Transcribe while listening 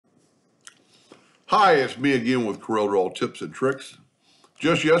Hi, it's me again with Corel Draw Tips and Tricks.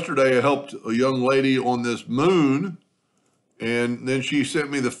 Just yesterday, I helped a young lady on this moon, and then she sent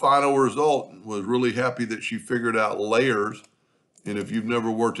me the final result and was really happy that she figured out layers. And if you've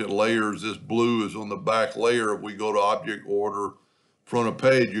never worked at layers, this blue is on the back layer. If we go to Object Order, front of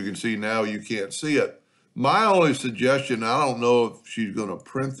page, you can see now you can't see it. My only suggestion, I don't know if she's going to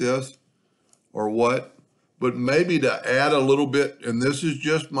print this or what, but maybe to add a little bit, and this is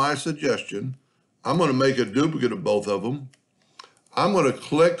just my suggestion, I'm going to make a duplicate of both of them. I'm going to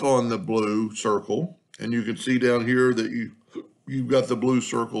click on the blue circle, and you can see down here that you've got the blue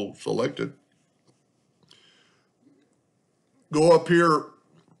circle selected. Go up here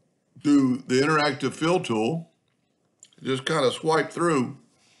to the interactive fill tool, just kind of swipe through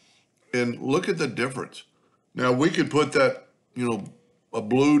and look at the difference. Now we could put that, a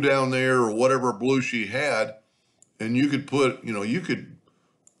blue down there or whatever blue she had, and you could put, you could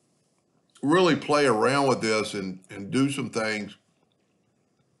really play around with this and do some things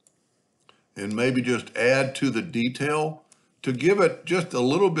and maybe just add to the detail to give it just a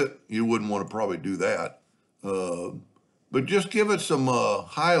little bit. You wouldn't want to probably do that, but just give it some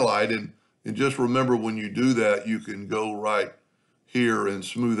highlight, and just remember when you do that, you can go right here and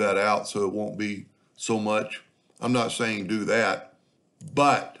smooth that out so it won't be so much. I'm not saying do that,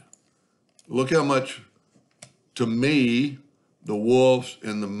 but look how much, to me, the wolves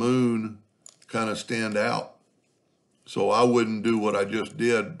and the moon kind of stand out. So I wouldn't do what I just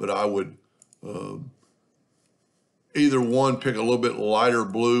did, but I would either one, pick a little bit lighter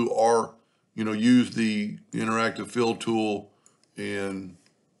blue, or use the interactive fill tool and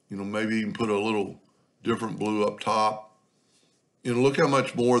maybe even put a little different blue up top. Look how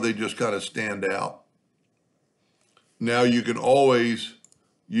much more they just kind of stand out. Now you can always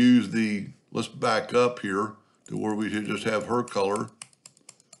use let's back up here to where we just have her color.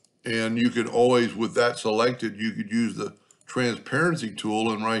 And you could always, with that selected, you could use the transparency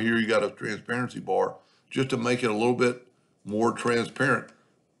tool, and right here you got a transparency bar just to make it a little bit more transparent.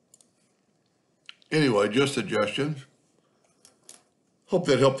 Anyway, just suggestions. Hope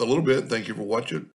that helped a little bit. Thank you for watching.